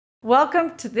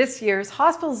Welcome to this year's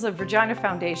Hospitals of Regina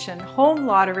Foundation Home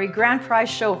Lottery Grand Prize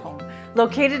Showhome,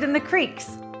 located in the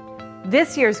Creeks.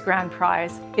 This year's grand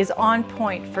prize is on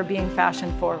point for being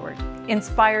fashion forward,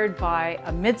 inspired by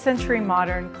a mid-century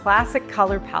modern classic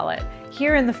color palette.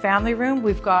 Here in the family room,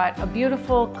 we've got a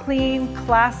beautiful, clean,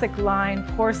 classic line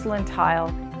porcelain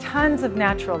tile, tons of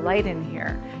natural light in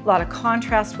here, a lot of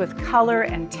contrast with color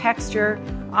and texture.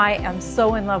 I am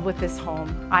so in love with this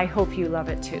home. I hope you love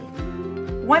it too.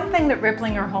 One thing that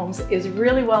Ripplinger Homes is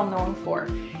really well known for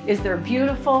is their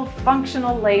beautiful,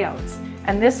 functional layouts,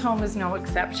 and this home is no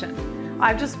exception.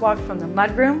 I've just walked from the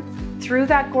mudroom, through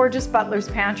that gorgeous butler's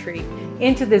pantry,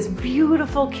 into this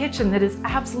beautiful kitchen that is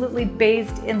absolutely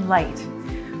bathed in light.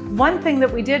 One thing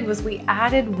that we did was we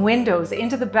added windows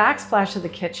into the backsplash of the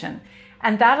kitchen,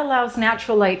 and that allows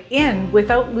natural light in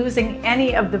without losing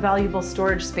any of the valuable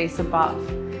storage space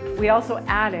above. We also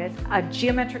added a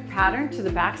geometric pattern to the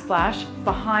backsplash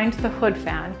behind the hood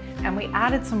fan, and we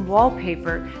added some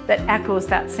wallpaper that echoes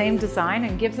that same design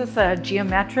and gives us a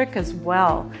geometric as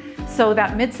well. So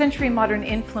that mid-century modern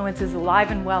influence is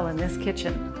alive and well in this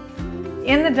kitchen.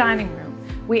 In the dining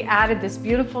room, we added this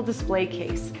beautiful display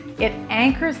case. It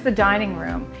anchors the dining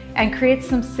room and creates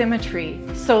some symmetry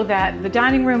so that the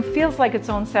dining room feels like its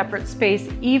own separate space,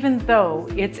 even though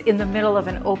it's in the middle of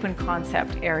an open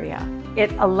concept area.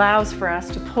 It allows for us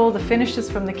to pull the finishes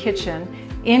from the kitchen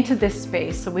into this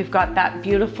space, so we've got that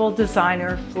beautiful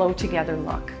designer flow together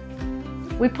look.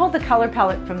 We pulled the color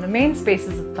palette from the main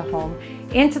spaces of the home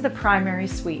into the primary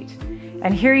suite.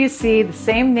 And here you see the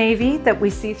same navy that we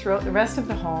see throughout the rest of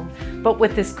the home, but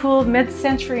with this cool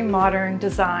mid-century modern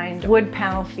designed wood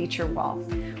panel feature wall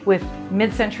with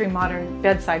mid-century modern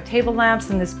bedside table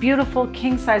lamps and this beautiful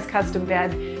king-size custom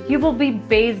bed. You will be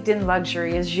bathed in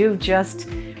luxury as you just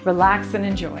relax and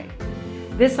enjoy.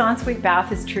 This ensuite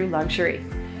bath is true luxury.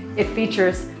 It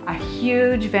features a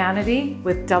huge vanity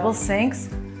with double sinks,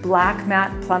 black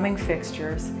matte plumbing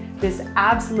fixtures, this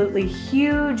absolutely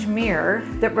huge mirror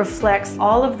that reflects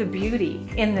all of the beauty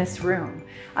in this room,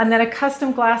 and then a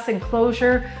custom glass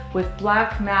enclosure with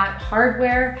black matte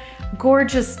hardware,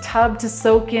 gorgeous tub to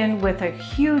soak in with a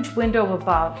huge window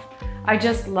above. I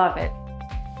just love it.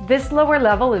 This lower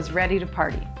level is ready to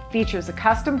party. Features a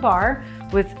custom bar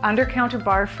with under-counter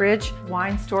bar fridge,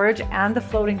 wine storage, and the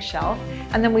floating shelf,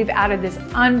 and then we've added this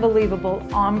unbelievable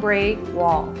ombre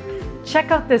wall.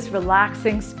 Check out this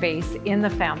relaxing space in the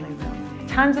family room.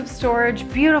 Tons of storage,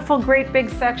 beautiful, great big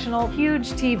sectional, huge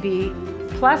TV.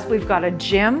 Plus we've got a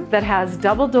gym that has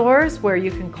double doors where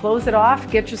you can close it off,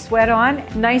 get your sweat on.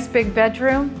 Nice big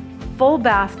bedroom, full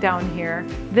bath down here.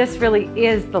 This really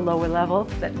is the lower level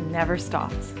that never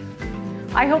stops.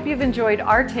 I hope you've enjoyed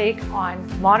our take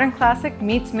on modern classic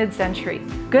meets mid-century.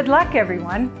 Good luck,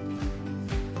 everyone.